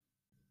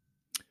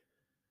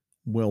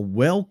Well,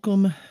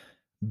 welcome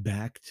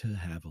back to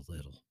Have a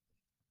Little.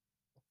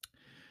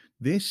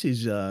 This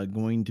is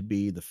going to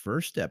be the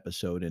first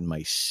episode in my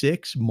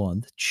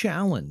 6-month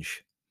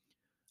challenge.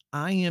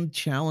 I am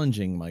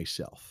challenging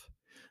myself.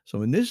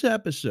 So, in this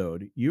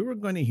episode, you are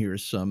going to hear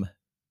some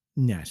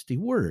nasty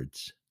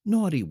words,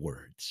 naughty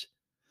words,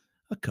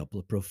 a couple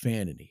of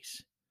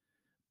profanities,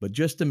 but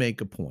just to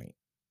make a point.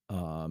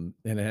 And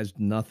it has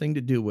nothing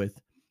to do with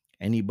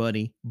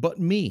anybody but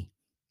me.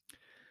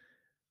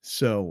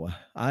 So,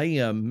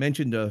 I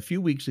mentioned a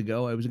few weeks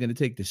ago I was going to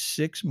take the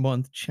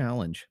 6-month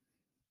challenge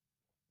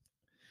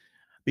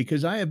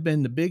because I have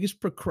been the biggest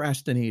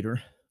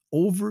procrastinator,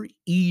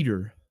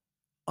 overeater,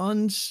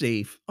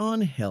 unsafe,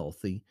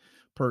 unhealthy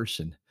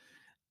person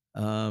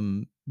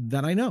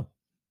that I know.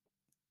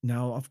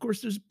 Now, of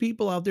course, there's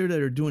people out there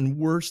that are doing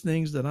worse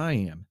things than I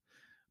am,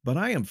 but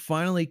I am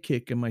finally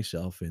kicking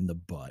myself in the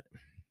butt.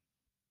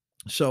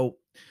 So,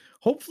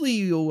 hopefully,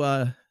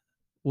 you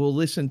will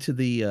listen to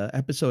the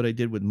episode I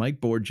did with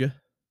Mike Borgia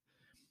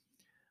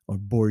or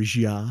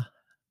Borgia.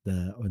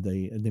 Or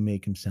they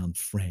make him sound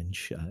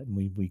French. And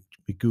we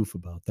goof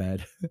about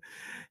that.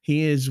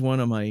 He is one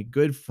of my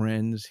good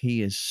friends.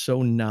 He is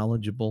so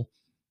knowledgeable,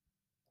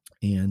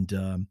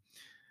 and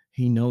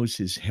he knows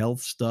his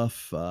health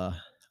stuff. I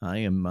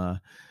am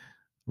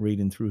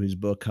reading through his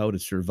book, How to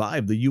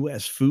Survive the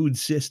U.S. Food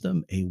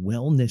System, a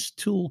Wellness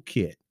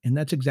Toolkit. And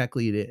that's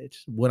exactly it.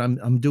 Is what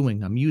I'm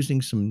doing. I'm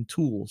using some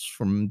tools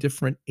from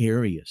different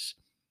areas.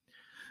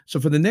 So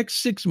for the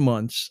next 6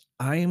 months,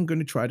 I am going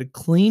to try to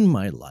clean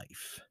my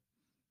life.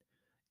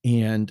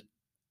 And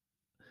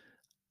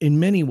in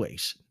many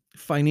ways,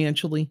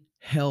 financially,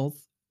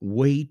 health,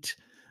 weight.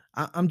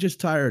 I'm just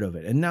tired of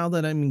it. And now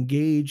that I'm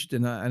engaged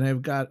and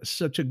I've got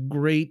such a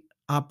great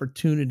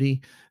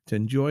opportunity to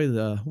enjoy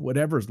the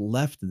whatever's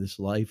left of this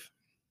life,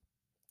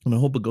 and I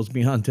hope it goes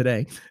beyond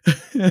today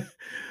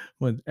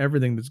with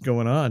everything that's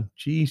going on.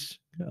 Geez,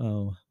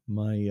 oh,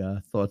 my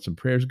thoughts and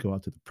prayers go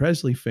out to the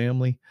Presley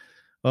family.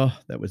 Oh,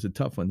 that was a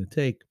tough one to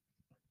take.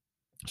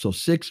 So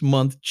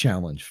 6-month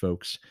challenge,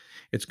 folks.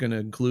 It's going to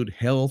include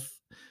health,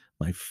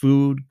 my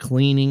food,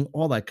 cleaning,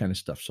 all that kind of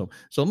stuff. So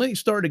let me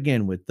start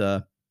again with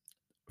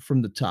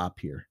from the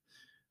top here.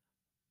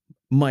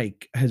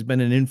 Mike has been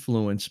an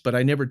influence, but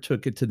I never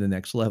took it to the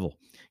next level.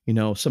 You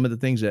know, some of the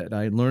things that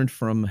I learned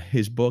from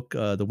his book,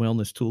 The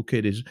Wellness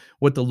Toolkit, is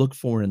what to look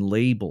for in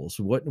labels,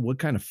 what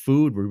kind of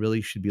food we really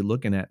should be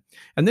looking at.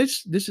 And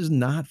this is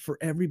not for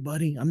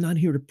everybody. I'm not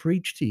here to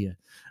preach to you.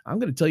 I'm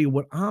going to tell you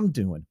what I'm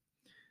doing.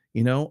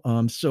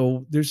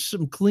 So there's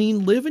some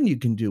clean living you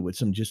can do with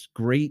some just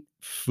great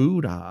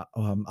food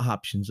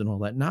options and all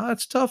that. Now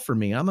it's tough for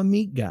me. I'm a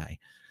meat guy,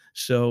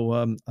 so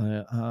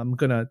I'm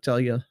gonna tell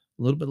you a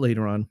little bit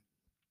later on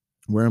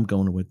where I'm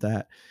going with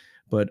that.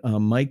 But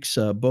Mike's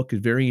book is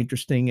very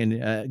interesting,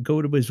 and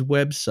go to his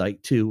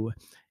website too,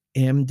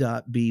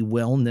 M.B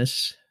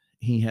Wellness.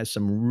 He has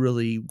some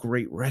really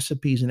great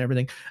recipes and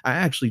everything. I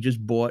actually just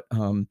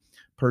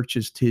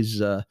purchased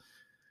his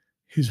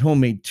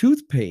homemade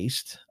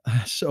toothpaste.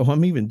 So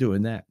I'm even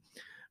doing that.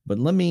 But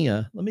let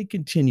me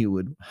continue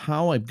with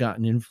how I've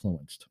gotten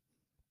influenced.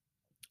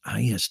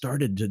 I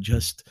started to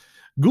just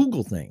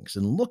Google things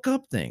and look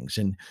up things,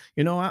 and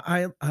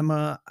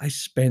I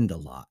spend a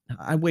lot.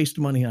 I waste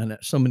money on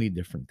so many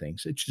different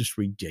things. It's just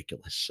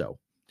ridiculous.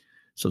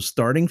 So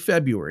starting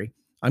February,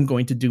 I'm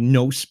going to do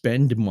no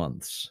spend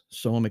months.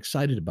 So I'm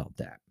excited about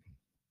that.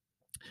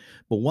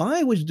 But while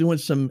I was doing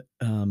some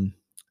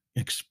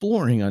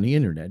exploring on the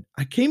internet,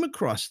 I came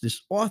across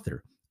this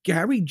author,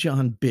 Gary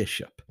John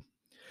Bishop.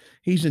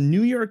 He's a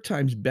New York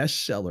Times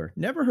bestseller.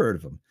 Never heard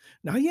of him.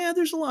 Now, yeah,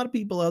 there's a lot of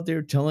people out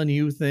there telling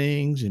you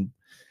things and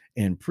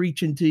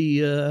preaching to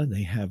you.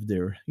 They have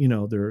their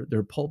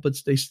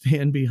pulpits they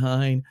stand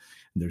behind,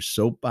 and their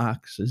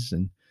soapboxes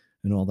and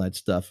all that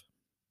stuff.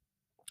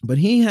 But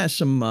he has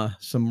some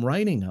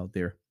writing out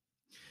there,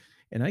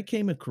 and I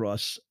came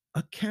across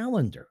a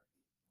calendar,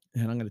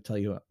 and I'm going to tell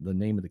you the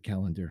name of the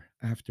calendar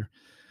after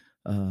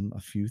a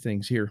few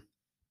things here.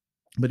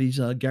 But he's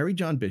Gary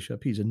John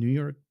Bishop. He's a New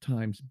York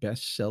Times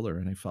bestseller,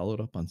 and I followed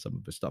up on some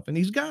of his stuff. And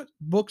he's got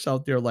books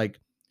out there like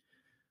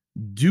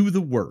Do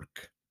the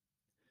Work.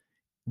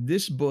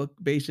 This book,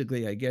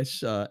 basically, I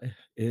guess,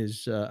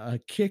 is a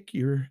kick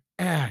your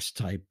ass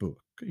type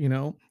book.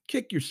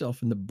 Kick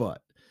yourself in the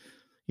butt.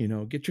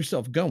 Get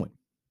yourself going.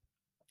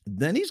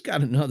 Then he's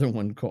got another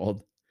one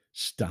called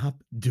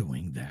Stop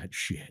Doing That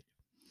Shit.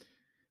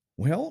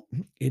 Well,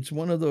 it's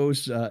one of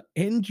those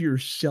end your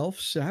self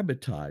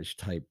sabotage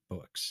type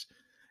books.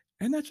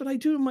 And that's what I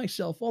do to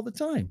myself all the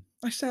time.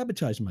 I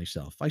sabotage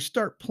myself. I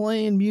start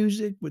playing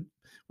music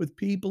with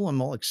people.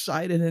 I'm all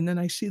excited, and then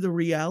I see the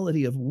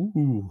reality of,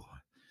 ooh,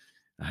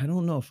 I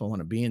don't know if I want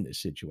to be in this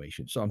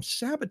situation. So I'm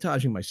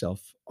sabotaging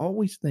myself,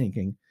 always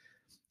thinking,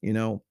 you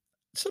know,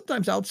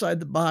 sometimes outside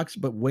the box,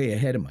 but way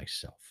ahead of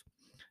myself.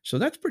 So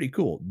that's pretty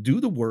cool.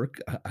 Do the work,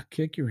 a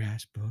kick your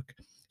ass book.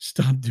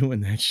 Stop doing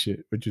that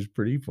shit, which is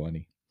pretty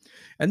funny.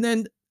 And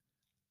then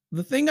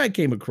the thing I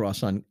came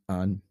across on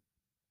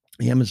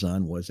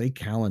Amazon was a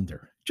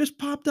calendar. Just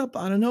popped up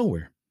out of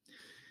nowhere.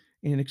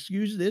 And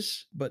excuse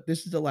this, but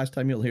this is the last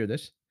time you'll hear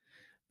this.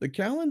 The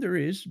calendar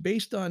is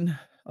based on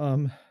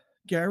um,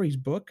 Gary's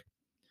book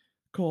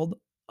called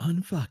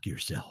Unfuck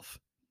Yourself.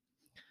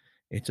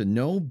 It's a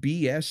no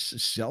BS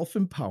self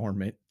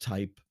empowerment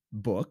type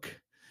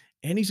book,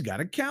 and he's got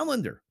a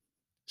calendar.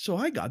 So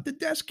I got the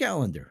desk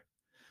calendar.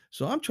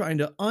 So I'm trying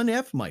to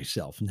unf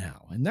myself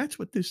now. And that's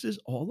what this is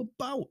all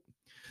about.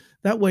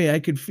 That way I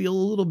could feel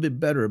a little bit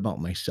better about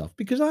myself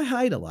because I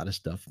hide a lot of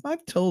stuff.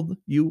 I've told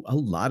you a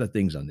lot of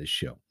things on this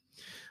show.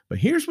 But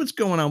here's what's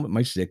going on with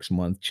my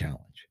 6-month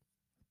challenge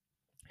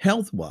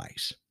health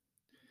wise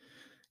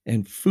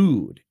and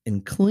food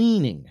and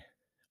cleaning,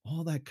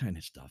 all that kind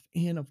of stuff.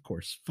 And of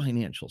course,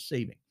 financial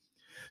saving.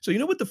 So, you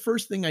know what? The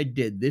first thing I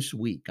did this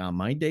week on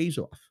my days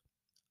off,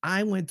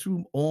 I went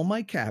through all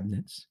my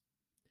cabinets,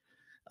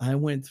 I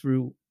went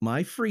through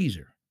my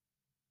freezer,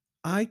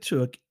 I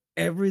took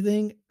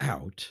everything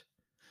out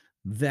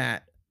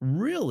that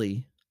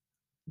really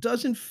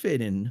doesn't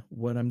fit in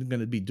what I'm going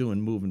to be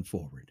doing moving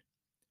forward.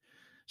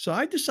 So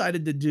I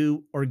decided to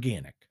do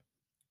organic.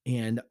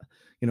 And,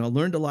 I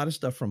learned a lot of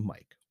stuff from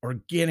Mike.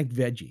 Organic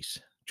veggies.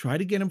 Try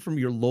to get them from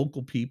your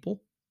local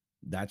people.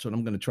 That's what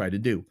I'm going to try to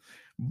do.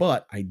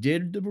 But I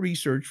did the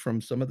research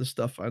from some of the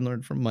stuff I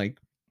learned from Mike,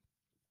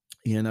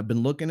 and I've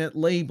been looking at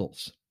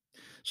labels.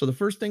 So the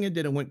first thing I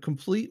did, I went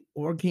complete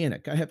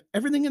organic. I have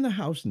everything in the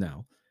house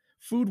now,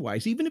 food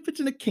wise, even if it's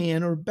in a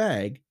can or a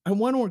bag, I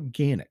want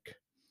organic.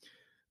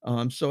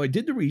 So I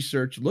did the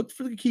research, looked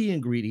for the key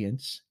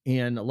ingredients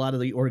and a lot of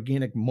the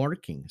organic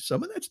marking.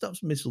 Some of that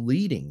stuff's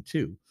misleading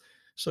too.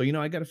 So,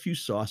 I got a few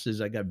sauces,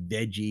 I got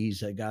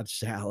veggies, I got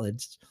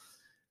salads.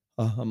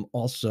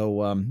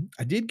 Also,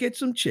 I did get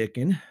some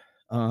chicken,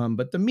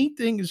 but the meat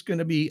thing is going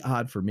to be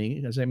odd for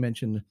me. As I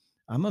mentioned,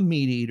 I'm a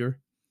meat eater.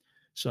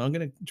 So I'm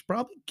going to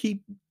probably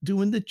keep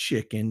doing the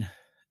chicken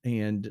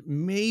and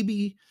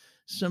maybe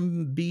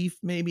some beef.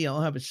 Maybe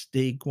I'll have a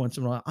steak once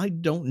in a while. I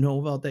don't know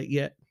about that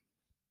yet.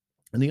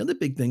 And the other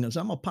big thing is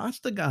I'm a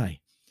pasta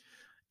guy,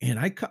 and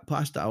I cut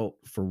pasta out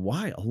for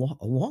why a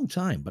long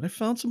time, but I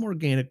found some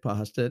organic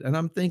pasta, and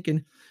I'm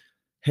thinking,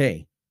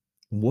 hey,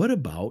 what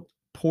about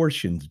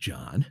portions,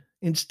 John?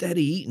 Instead of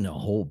eating a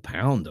whole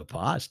pound of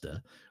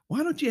pasta,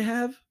 why don't you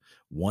have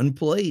one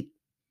plate?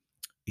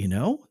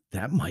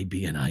 That might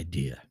be an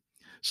idea.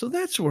 So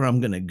that's where I'm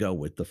going to go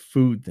with the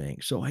food thing.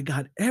 So I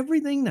got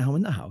everything now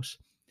in the house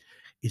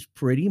is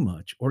pretty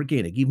much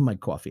organic, even my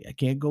coffee. I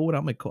can't go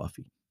without my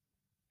coffee.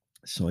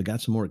 So I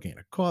got some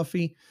organic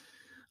coffee.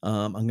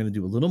 I'm going to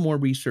do a little more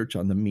research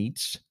on the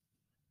meats.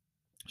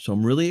 So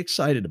I'm really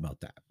excited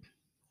about that.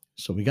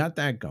 So we got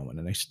that going,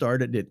 and I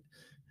started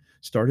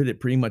it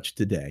pretty much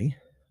today.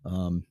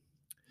 Um,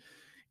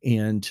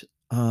 and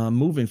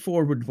moving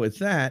forward with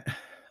that,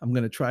 I'm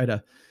going to try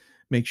to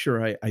make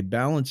sure I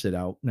balance it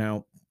out.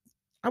 Now,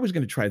 I was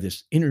going to try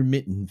this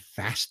intermittent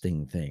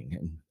fasting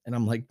thing, and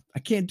I'm like, I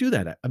can't do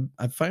that.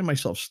 I find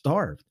myself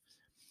starved,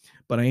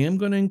 but I am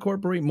going to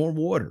incorporate more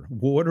water,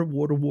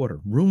 water,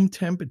 room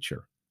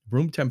temperature.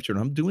 And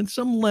I'm doing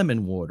some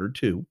lemon water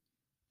too.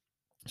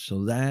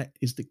 So that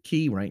is the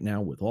key right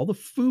now with all the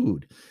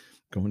food.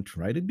 Go and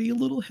try to be a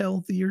little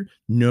healthier.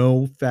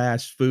 No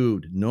fast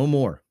food, no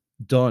more.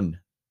 Done.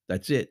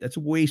 That's it. That's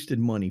wasted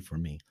money for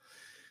me.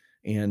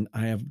 And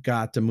I have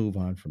got to move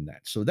on from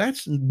that. So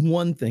that's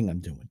one thing I'm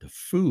doing. The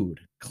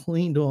food,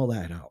 cleaned all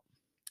that out.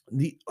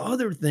 The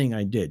other thing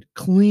I did,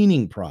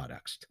 cleaning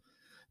products,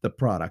 the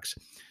products.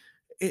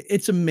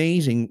 It's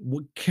amazing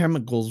what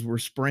chemicals we're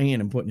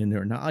spraying and putting in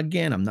there. Now,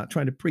 again, I'm not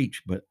trying to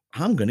preach, but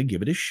I'm going to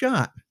give it a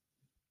shot.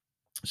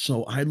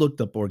 So I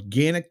looked up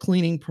organic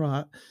cleaning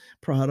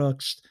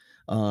products,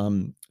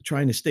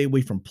 trying to stay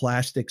away from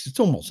plastics. It's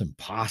almost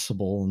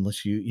impossible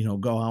unless you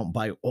go out and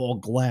buy all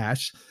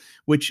glass,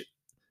 which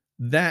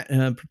that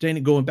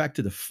pertaining going back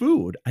to the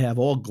food, I have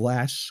all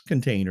glass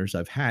containers.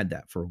 I've had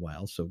that for a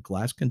while, so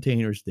glass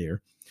containers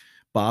there.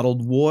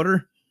 Bottled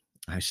water,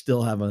 I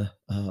still have a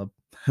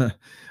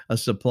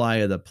supply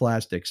of the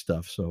plastic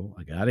stuff, so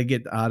I got to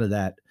get out of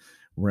that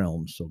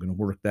realm. So going to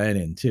work that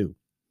in too.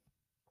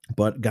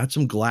 But got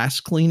some glass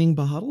cleaning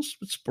bottles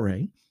with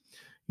spray.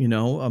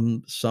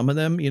 Some of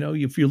them,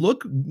 if you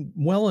look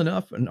well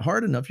enough and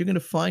hard enough, you're going to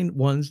find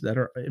ones that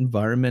are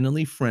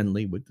environmentally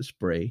friendly with the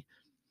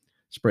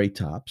spray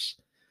tops.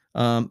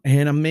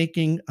 And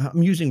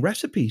I'm using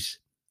recipes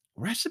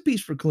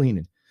for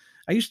cleaning.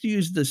 I used to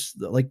use this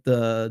like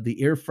the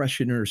air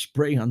freshener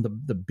spray on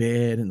the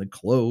bed and the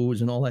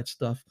clothes and all that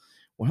stuff.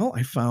 Well,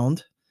 I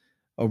found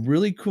a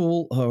really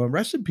cool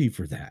recipe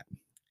for that.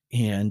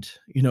 And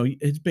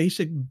it's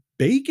basic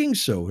baking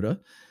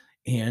soda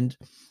and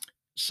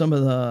some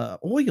of the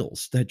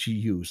oils that you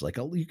use, like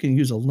you can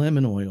use a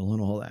lemon oil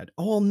and all that,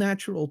 all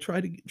natural. Try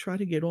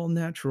to get all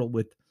natural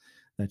with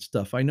that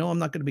stuff. I know I'm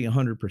not going to be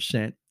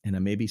 100%, and I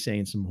may be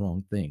saying some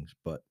wrong things,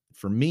 but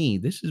for me,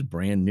 this is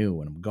brand new,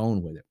 and I'm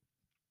going with it.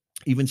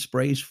 Even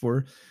sprays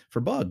for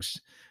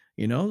bugs.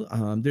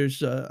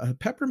 There's a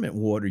peppermint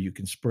water you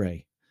can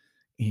spray,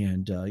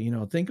 And,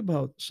 think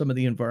about some of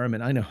the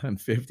environment. I know I'm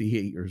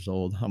 58 years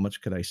old. How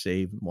much could I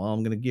save? Well,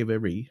 I'm going to give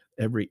every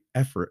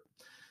effort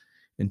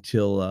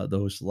until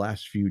those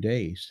last few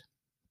days.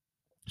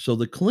 So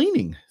the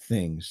cleaning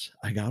things,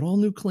 I got all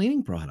new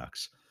cleaning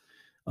products.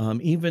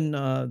 Even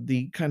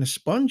the kind of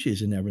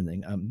sponges and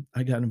everything.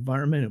 I got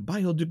environmental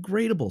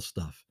biodegradable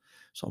stuff.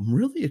 So I'm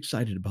really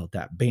excited about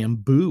that.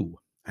 Bamboo.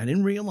 I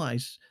didn't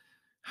realize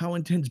how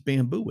intense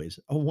bamboo is.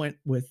 I went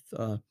with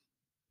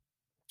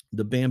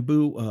the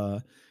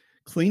bamboo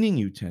cleaning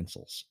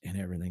utensils and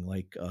everything,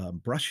 like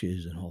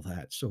brushes and all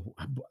that. So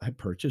I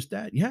purchased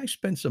that. Yeah, I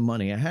spent some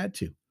money. I had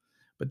to,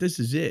 but this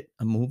is it.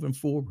 I'm moving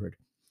forward.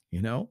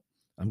 You know,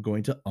 I'm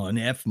going to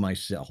unf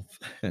myself.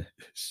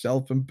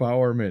 Self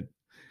empowerment.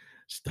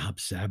 Stop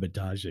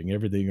sabotaging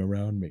everything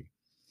around me.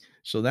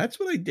 So that's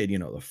what I did.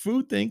 The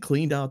food thing,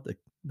 cleaned out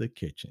the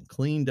kitchen,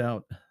 cleaned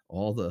out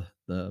all the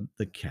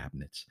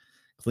cabinets,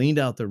 cleaned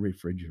out the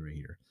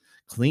refrigerator,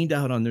 cleaned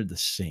out under the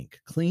sink,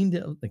 cleaned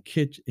out the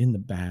kitchen in the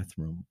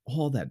bathroom,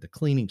 all that, the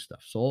cleaning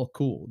stuff. It's all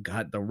cool.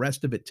 Got the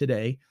rest of it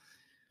today,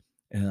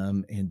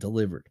 and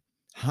delivered.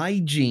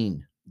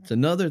 Hygiene. It's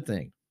another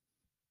thing.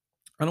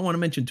 I don't want to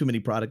mention too many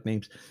product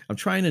names. I'm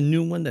trying a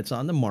new one that's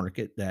on the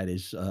market that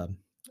is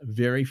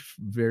very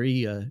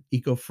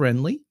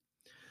eco-friendly,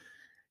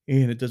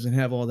 and it doesn't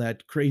have all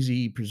that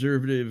crazy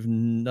preservative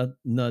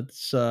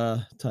nuts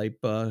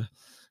type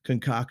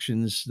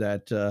concoctions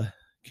that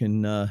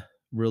can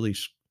really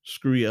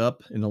screw you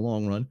up in the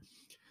long run.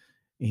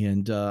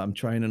 And I'm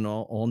trying an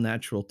all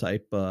natural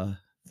type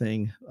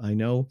thing. I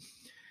know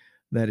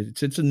that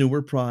it's a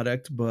newer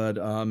product, but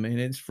and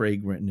it's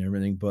fragrant and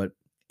everything, but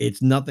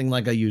it's nothing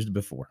like I used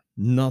before.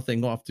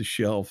 Nothing off the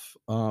shelf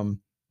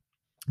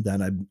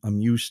that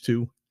I'm used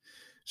to.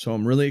 So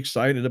I'm really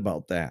excited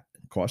about that.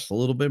 It costs a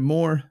little bit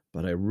more,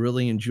 but I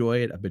really enjoy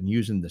it. I've been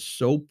using the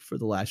soap for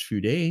the last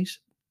few days,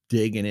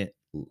 digging it,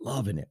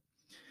 loving it.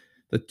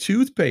 The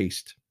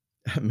toothpaste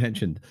I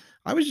mentioned,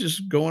 I was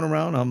just going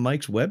around on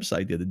Mike's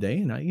website the other day,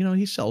 and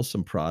he sells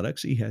some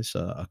products. He has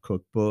a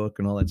cookbook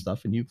and all that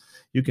stuff, and you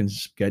can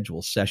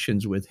schedule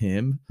sessions with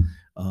him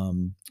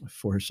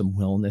for some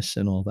wellness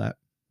and all that.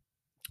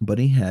 But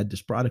he had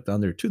this product on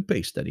there,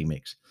 toothpaste that he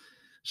makes.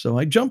 So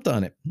I jumped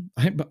on it.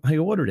 I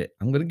ordered it.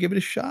 I'm going to give it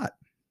a shot.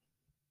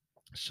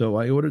 So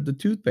I ordered the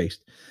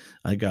toothpaste.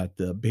 I got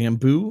the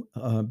bamboo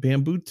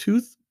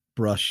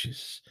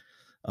toothbrushes,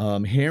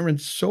 hair and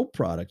soap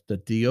product, the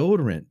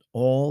deodorant,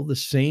 all the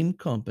same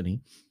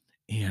company,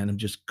 and I'm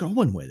just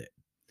going with it.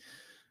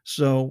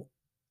 So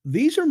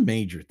these are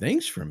major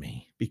things for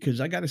me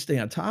because I got to stay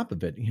on top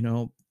of it.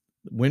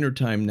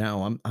 Wintertime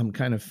now, I'm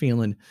kind of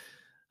feeling,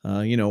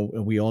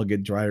 we all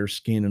get drier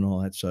skin and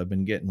all that. So I've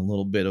been getting a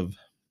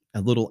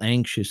little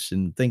anxious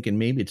and thinking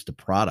maybe it's the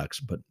products,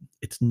 but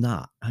it's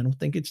not. I don't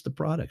think it's the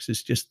products.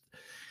 It's just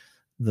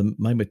the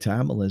my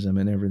metabolism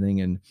and everything,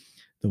 and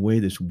the way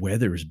this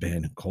weather's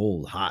been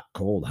cold, hot,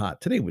 cold,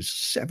 hot. Today was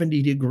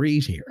 70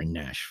 degrees here in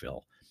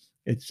Nashville.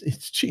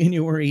 It's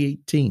January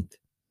 18th.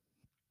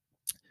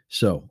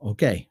 So,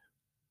 okay,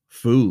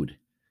 food,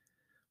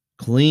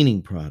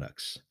 cleaning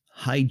products,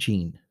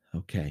 hygiene,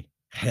 okay,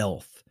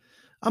 health.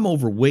 I'm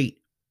overweight.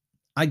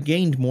 I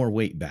gained more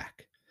weight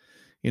back.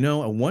 At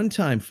one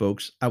time,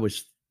 folks, I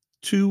was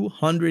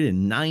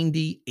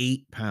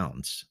 298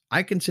 pounds.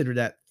 I consider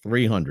that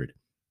 300.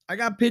 I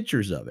got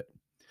pictures of it.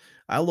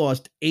 I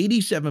lost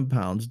 87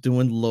 pounds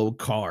doing low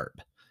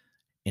carb,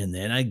 and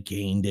then I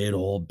gained it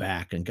all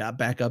back and got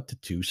back up to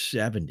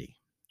 270.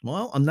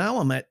 Well, now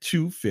I'm at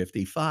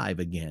 255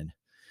 again.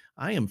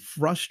 I am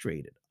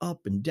frustrated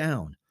up and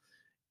down.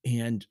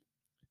 And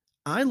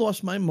I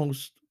lost my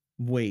most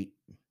weight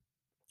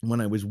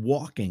when I was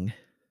walking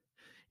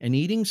and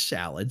eating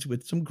salads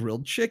with some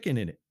grilled chicken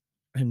in it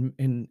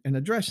and a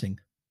dressing.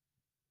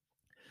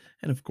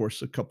 And of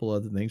course, a couple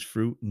other things,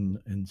 fruit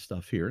and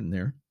stuff here and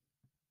there.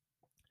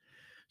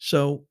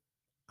 So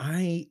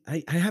I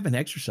haven't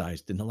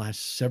exercised in the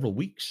last several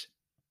weeks.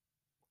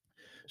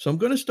 So I'm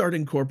going to start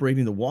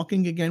incorporating the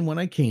walking again when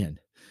I can.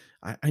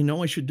 I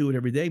know I should do it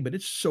every day, but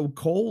it's so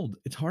cold.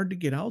 It's hard to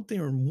get out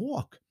there and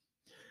walk.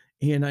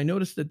 And I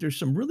noticed that there's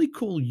some really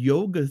cool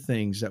yoga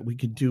things that we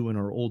could do in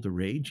our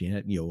older age. Yeah,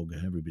 yoga.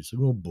 Everybody's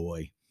like, oh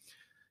boy,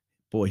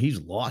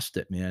 he's lost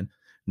it, man.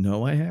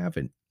 No, I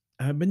haven't.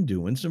 I've been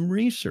doing some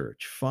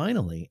research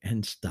finally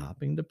and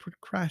stopping the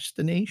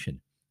procrastination.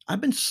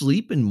 I've been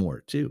sleeping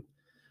more too.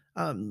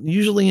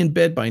 Usually in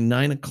bed by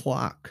 9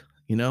 o'clock.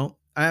 I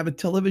have a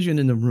television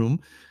in the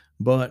room,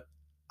 but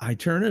I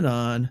turn it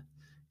on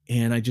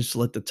and I just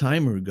let the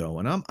timer go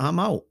and I'm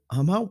out.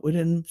 I'm out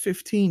within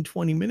 15,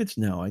 20 minutes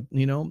now.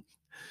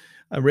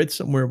 I read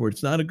somewhere where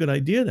it's not a good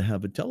idea to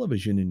have a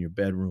television in your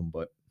bedroom,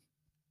 but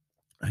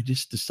I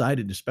just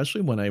decided,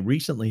 especially when I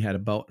recently had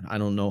about, I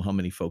don't know how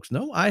many folks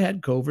know, I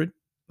had COVID.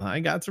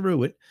 I got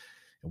through it.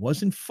 It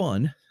wasn't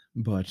fun,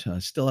 but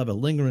still have a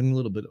lingering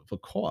little bit of a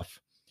cough.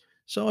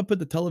 So I put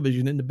the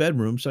television in the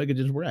bedroom so I could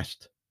just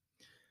rest.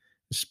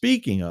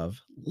 Speaking of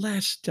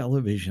less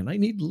television, I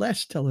need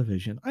less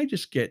television. I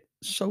just get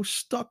so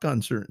stuck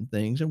on certain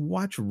things and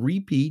watch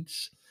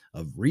repeats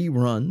of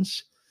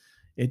reruns.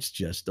 It's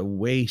just a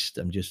waste.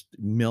 I'm just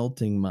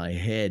melting my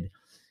head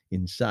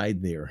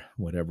inside there,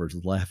 whatever's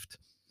left.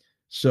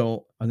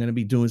 So I'm going to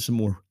be doing some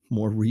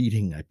more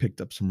reading. I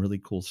picked up some really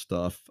cool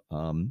stuff.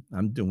 I'm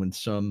doing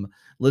some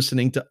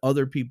listening to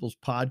other people's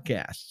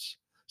podcasts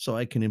so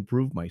I can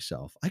improve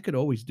myself. I could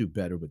always do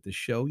better with this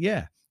show.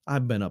 Yeah,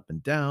 I've been up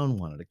and down,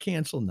 wanted to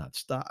cancel, not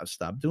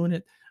stop doing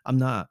it. I'm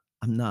not.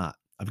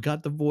 I've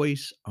got the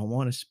voice. I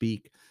want to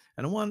speak,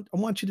 and I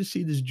want you to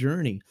see this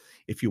journey.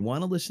 If you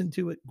want to listen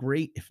to it,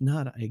 great. If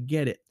not, I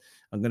get it.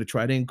 I'm going to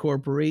try to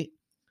incorporate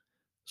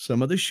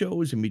some of the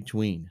shows in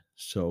between.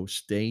 So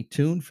stay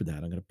tuned for that.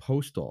 I'm going to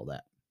post all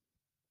that.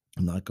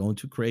 I'm not going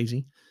too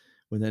crazy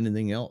with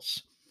anything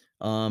else.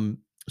 Um,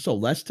 so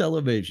less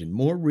television,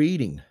 more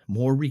reading,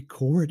 more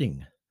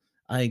recording.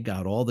 I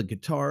got all the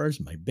guitars,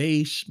 my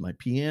bass, my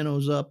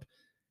piano's up,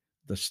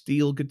 the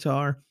steel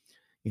guitar.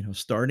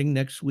 Starting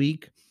next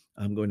week,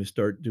 I'm going to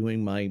start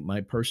doing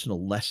my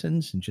personal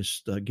lessons and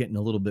just getting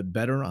a little bit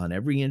better on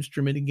every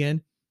instrument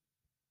again.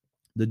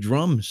 The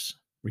drums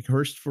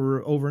rehearsed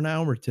for over an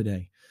hour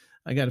today.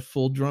 I got a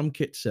full drum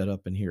kit set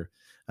up in here.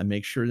 I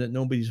make sure that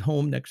nobody's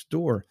home next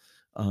door.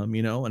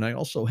 And I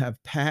also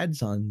have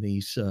pads on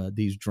these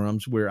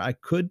drums where I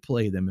could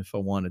play them if I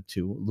wanted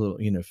to,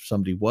 if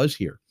somebody was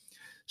here.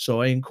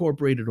 So I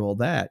incorporated all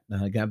that.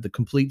 I got the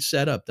complete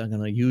setup that I'm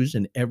going to use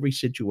in every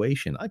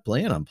situation. I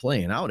plan on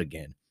playing out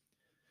again.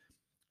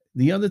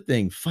 The other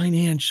thing,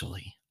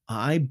 financially,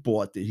 I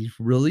bought these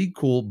really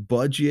cool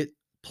budget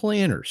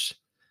planners.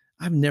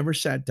 I've never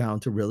sat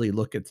down to really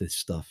look at this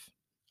stuff.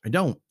 I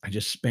don't. I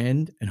just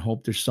spend and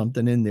hope there's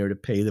something in there to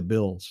pay the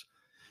bills.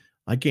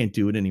 I can't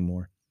do it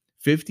anymore.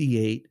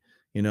 58,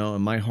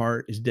 and my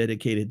heart is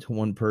dedicated to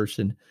one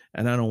person,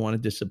 and I don't want to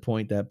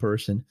disappoint that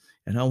person.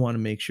 And I want to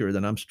make sure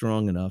that I'm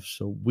strong enough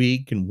so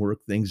we can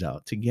work things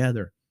out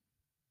together.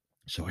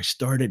 So I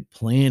started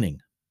planning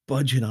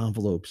budget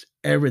envelopes,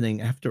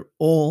 everything after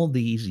all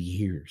these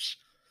years.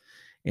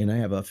 And I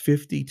have a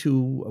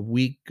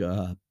 52-week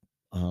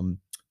um,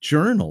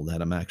 journal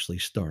that I'm actually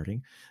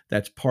starting.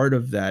 That's part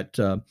of that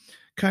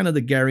kind of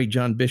the Gary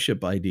John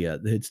Bishop idea.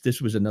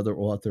 This was another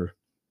author,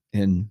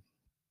 and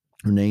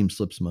her name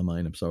slips my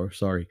mind. I'm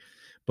sorry,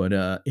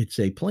 but it's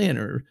a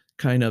planner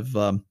kind of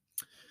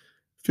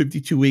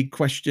 52-week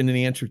question and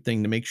answer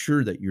thing to make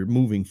sure that you're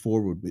moving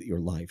forward with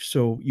your life.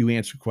 So you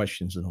answer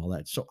questions and all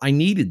that. So I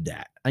needed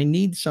that. I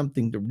need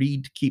something to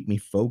read to keep me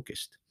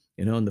focused.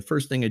 And the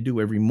first thing I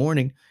do every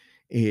morning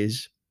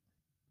is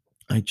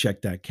I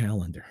check that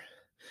calendar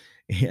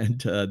and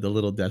the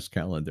little desk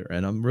calendar.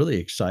 And I'm really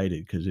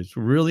excited because it's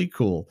really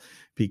cool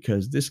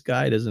because this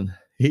guy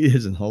he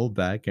doesn't hold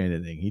back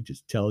anything. He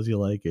just tells you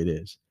like it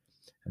is.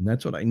 And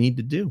that's what I need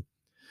to do.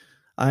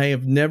 I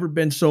have never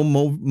been so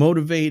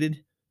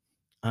motivated.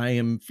 I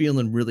am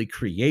feeling really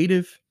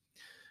creative.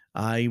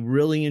 I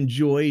really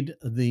enjoyed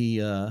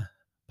the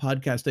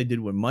podcast I did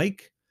with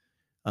Mike.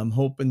 I'm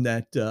hoping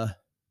that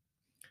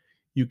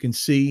you can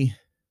see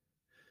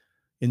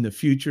in the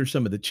future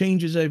some of the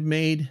changes I've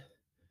made.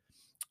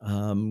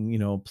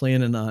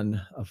 Planning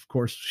on, of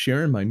course,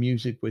 sharing my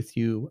music with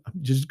you.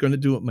 I'm just going to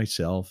do it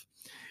myself.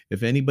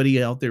 If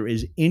anybody out there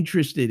is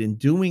interested in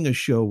doing a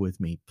show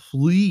with me,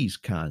 please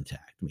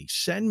contact me.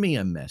 Send me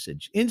a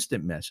message,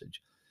 instant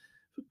message.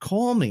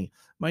 Call me.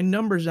 My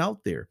number's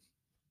out there.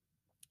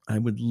 I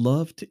would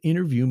love to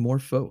interview more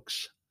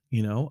folks.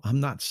 I'm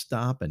not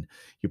stopping.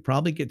 You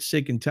probably get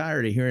sick and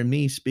tired of hearing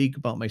me speak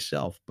about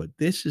myself, but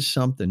this is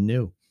something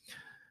new.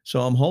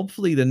 So I'm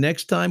hopefully the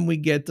next time we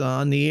get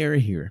on the air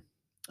here,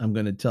 I'm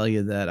going to tell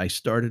you that I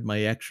started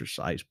my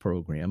exercise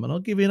program and I'll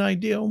give you an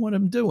idea on what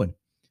I'm doing,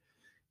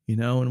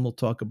 and we'll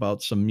talk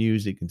about some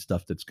music and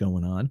stuff that's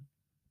going on.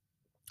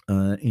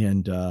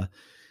 And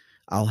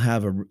I'll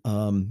have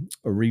a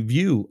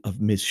review of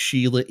Miss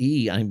Sheila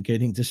E. I'm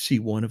getting to see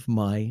one of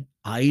my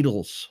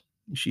idols.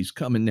 She's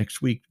coming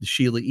next week, the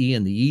Sheila E.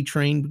 and the E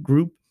Train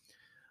group.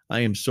 I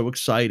am so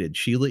excited.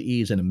 Sheila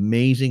E. is an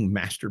amazing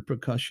master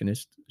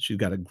percussionist. She's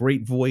got a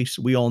great voice.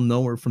 We all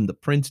know her from the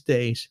Prince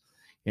days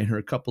and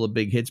her couple of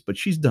big hits, but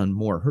she's done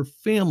more. Her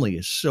family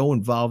is so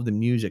involved in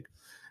music,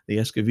 the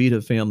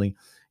Escovita family.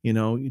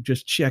 You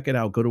just check it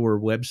out. Go to her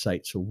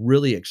website. So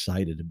really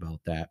excited about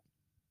that.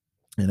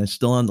 And it's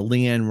still on the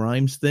Leanne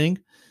Rhymes thing.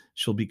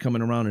 She'll be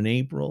coming around in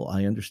April.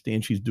 I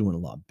understand she's doing a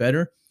lot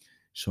better.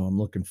 So I'm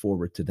looking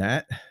forward to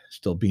that,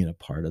 still being a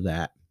part of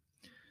that.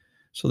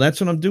 So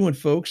that's what I'm doing,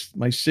 folks.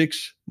 My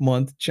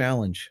 6-month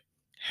challenge: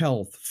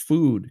 health,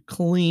 food,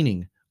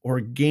 cleaning,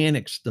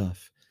 organic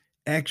stuff,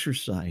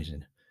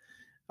 exercising.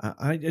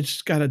 I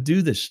just got to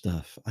do this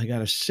stuff. I got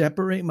to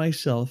separate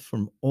myself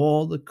from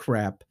all the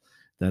crap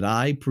that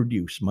I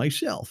produce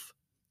myself.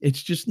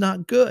 It's just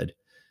not good.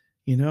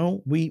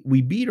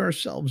 We beat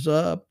ourselves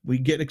up, we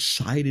get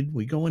excited,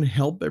 we go and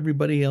help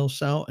everybody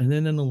else out, and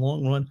then in the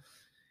long run,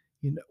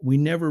 we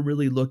never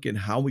really look at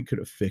how we could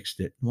have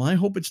fixed it. Well, I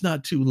hope it's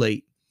not too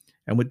late.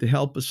 And with the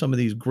help of some of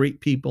these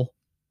great people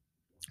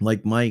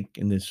like Mike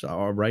and this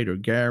our writer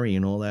Gary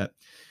and all that,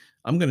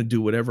 I'm going to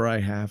do whatever I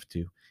have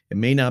to. It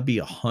may not be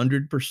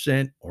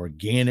 100%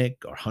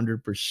 organic or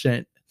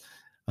 100%,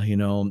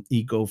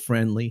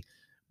 eco-friendly,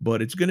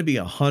 but it's gonna be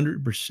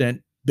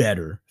 100%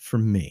 better for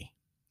me.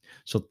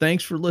 So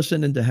thanks for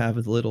listening to Have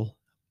a Little.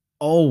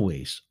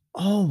 Always,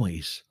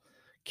 always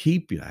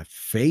keep your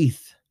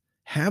faith.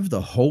 Have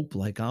the hope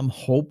like I'm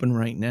hoping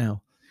right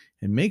now.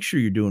 And make sure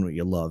you're doing what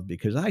you love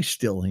because I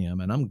still am,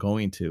 and I'm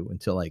going to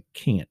until I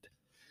can't.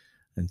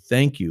 And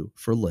thank you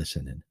for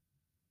listening.